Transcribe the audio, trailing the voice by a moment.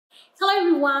Hello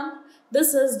everyone,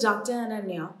 this is Dr.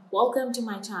 Ananya. Welcome to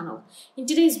my channel. In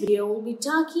today's video, we'll be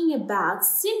talking about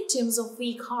symptoms of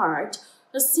weak heart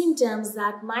or symptoms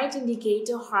that might indicate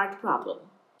a heart problem.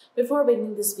 Before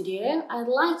beginning this video, I'd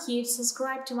like you to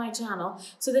subscribe to my channel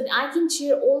so that I can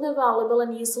share all the valuable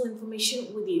and useful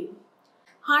information with you.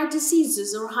 Heart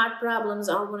diseases or heart problems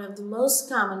are one of the most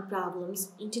common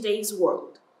problems in today's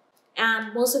world.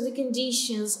 And most of the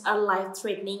conditions are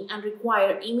life-threatening and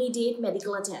require immediate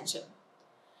medical attention.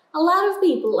 A lot of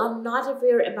people are not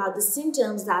aware about the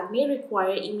symptoms that may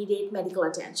require immediate medical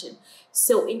attention.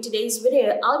 So in today's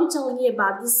video, I'll be telling you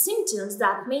about the symptoms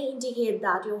that may indicate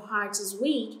that your heart is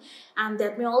weak and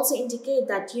that may also indicate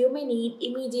that you may need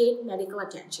immediate medical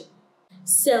attention.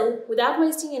 So without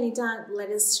wasting any time, let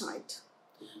us start.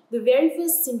 The very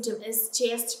first symptom is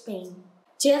chest pain.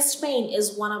 Chest pain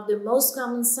is one of the most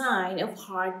common signs of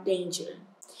heart danger.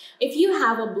 If you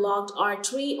have a blocked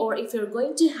artery or if you're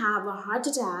going to have a heart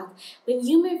attack, then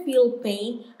you may feel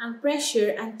pain and pressure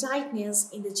and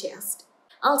tightness in the chest.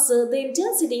 Also, the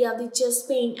intensity of the chest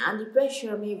pain and the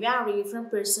pressure may vary from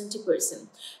person to person.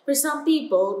 For some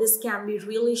people, this can be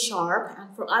really sharp,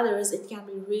 and for others, it can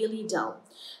be really dull.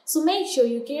 So make sure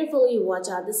you carefully watch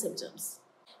out the symptoms.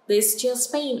 This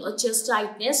chest pain or chest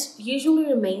tightness usually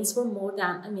remains for more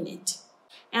than a minute.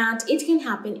 And it can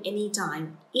happen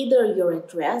anytime. Either you're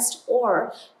at rest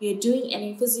or you're doing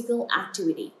any physical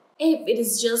activity. If it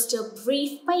is just a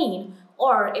brief pain,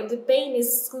 or if the pain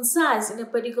is concise in a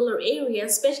particular area,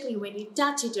 especially when you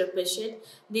touch it or push it,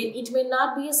 then it may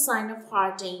not be a sign of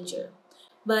heart danger.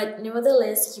 But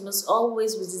nevertheless, you must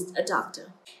always visit a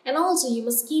doctor. And also, you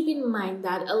must keep in mind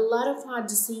that a lot of heart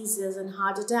diseases and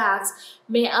heart attacks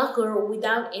may occur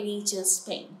without any chest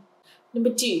pain. Number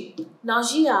 2.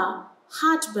 Nausea,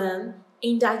 heartburn,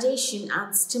 indigestion,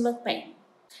 and stomach pain.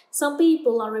 Some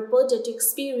people are reported to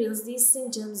experience these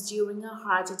symptoms during a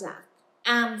heart attack.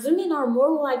 And women are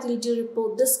more likely to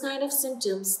report this kind of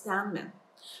symptoms than men.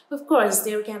 Of course,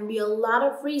 there can be a lot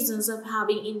of reasons of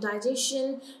having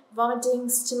indigestion, vomiting,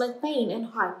 stomach pain, and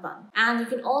heartburn. And you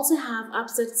can also have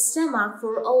upset stomach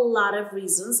for a lot of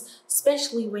reasons,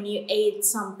 especially when you ate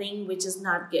something which is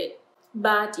not good.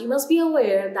 But you must be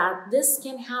aware that this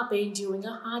can happen during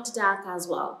a heart attack as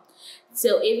well.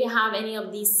 So if you have any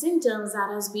of these symptoms that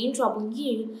has been troubling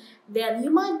you, then you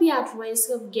might be at risk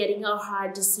of getting a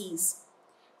heart disease.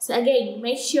 So again,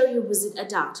 make sure you visit a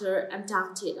doctor and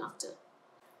talk to your doctor.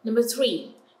 Number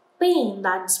 3. Pain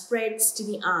that spreads to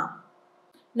the arm.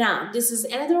 Now, this is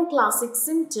another classic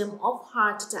symptom of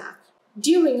heart attack.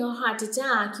 During a heart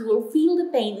attack, you will feel the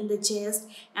pain in the chest,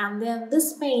 and then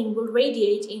this pain will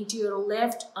radiate into your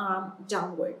left arm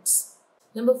downwards.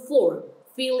 Number 4.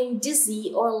 Feeling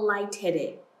dizzy or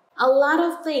lightheaded. A lot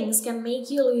of things can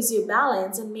make you lose your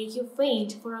balance and make you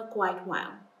faint for a quite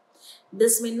while.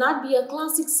 This may not be a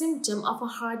classic symptom of a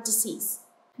heart disease.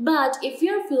 But if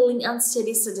you're feeling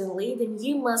unsteady suddenly, then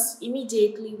you must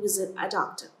immediately visit a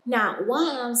doctor. Now,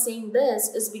 why I'm saying this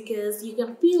is because you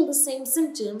can feel the same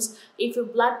symptoms if your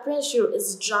blood pressure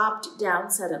is dropped down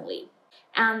suddenly.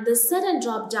 And the sudden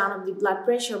drop down of the blood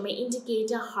pressure may indicate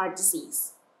a heart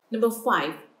disease. Number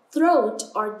 5. Throat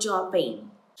or jaw pain.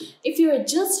 If you're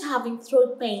just having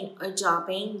throat pain or jaw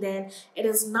pain, then it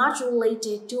is not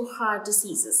related to heart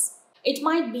diseases. It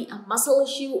might be a muscle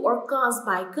issue or caused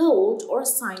by cold or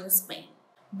sinus pain.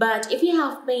 But if you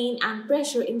have pain and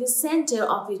pressure in the center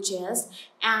of your chest,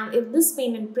 and if this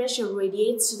pain and pressure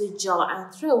radiates to the jaw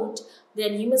and throat,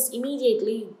 then you must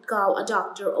immediately call a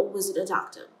doctor or visit a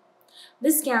doctor.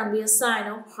 This can be a sign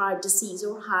of heart disease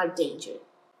or heart danger.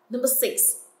 Number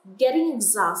 6. Getting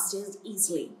exhausted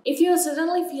easily. If you are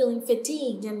suddenly feeling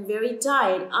fatigued and very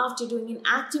tired after doing an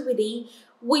activity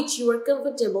which you were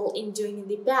comfortable in doing in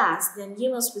the past, then you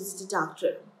must visit a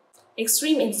doctor.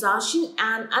 Extreme exhaustion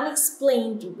and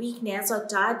unexplained weakness or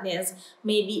tiredness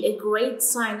may be a great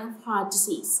sign of heart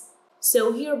disease.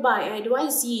 So hereby I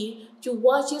advise you to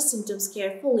watch your symptoms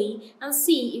carefully and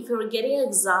see if you are getting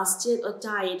exhausted or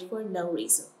tired for no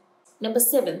reason. Number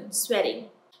 7. Sweating.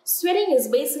 Sweating is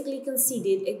basically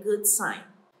considered a good sign.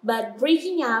 But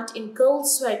breaking out in cold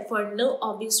sweat for no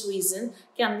obvious reason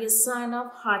can be a sign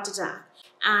of heart attack,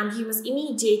 and you must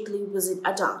immediately visit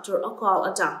a doctor or call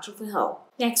a doctor for help.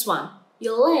 Next one.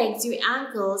 Your legs, your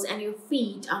ankles, and your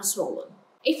feet are swollen.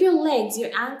 If your legs,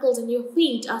 your ankles, and your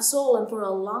feet are swollen for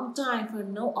a long time for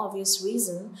no obvious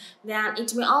reason, then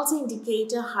it may also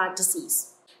indicate a heart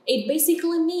disease. It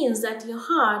basically means that your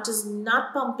heart is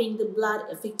not pumping the blood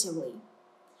effectively.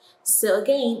 So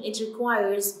again, it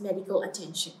requires medical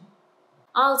attention.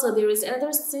 Also, there is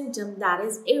another symptom that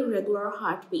is irregular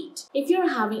heartbeat. If you're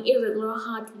having irregular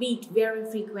heartbeat very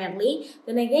frequently,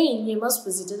 then again you must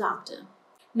visit a doctor.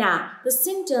 Now, the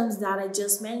symptoms that I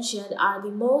just mentioned are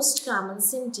the most common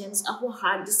symptoms of a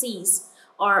heart disease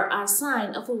or a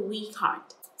sign of a weak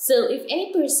heart. So, if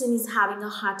any person is having a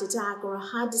heart attack or a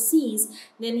heart disease,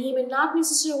 then he may not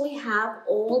necessarily have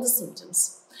all the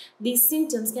symptoms. These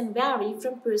symptoms can vary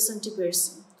from person to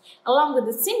person. Along with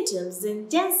the symptoms, the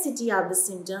intensity of the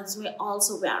symptoms may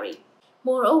also vary.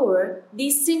 Moreover,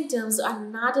 these symptoms are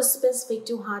not specific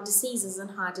to heart diseases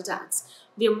and heart attacks.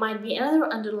 There might be another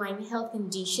underlying health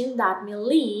condition that may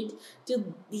lead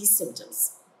to these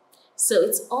symptoms. So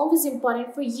it's always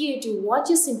important for you to watch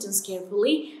your symptoms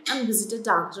carefully and visit a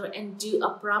doctor and do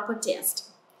a proper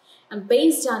test. And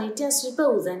based on your test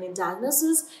reports and your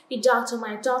diagnosis, your doctor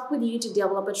might talk with you to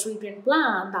develop a treatment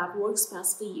plan that works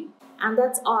best for you. And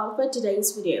that's all for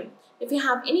today's video. If you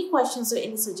have any questions or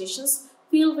any suggestions,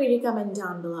 feel free to comment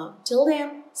down below. Till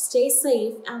then, stay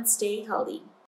safe and stay healthy.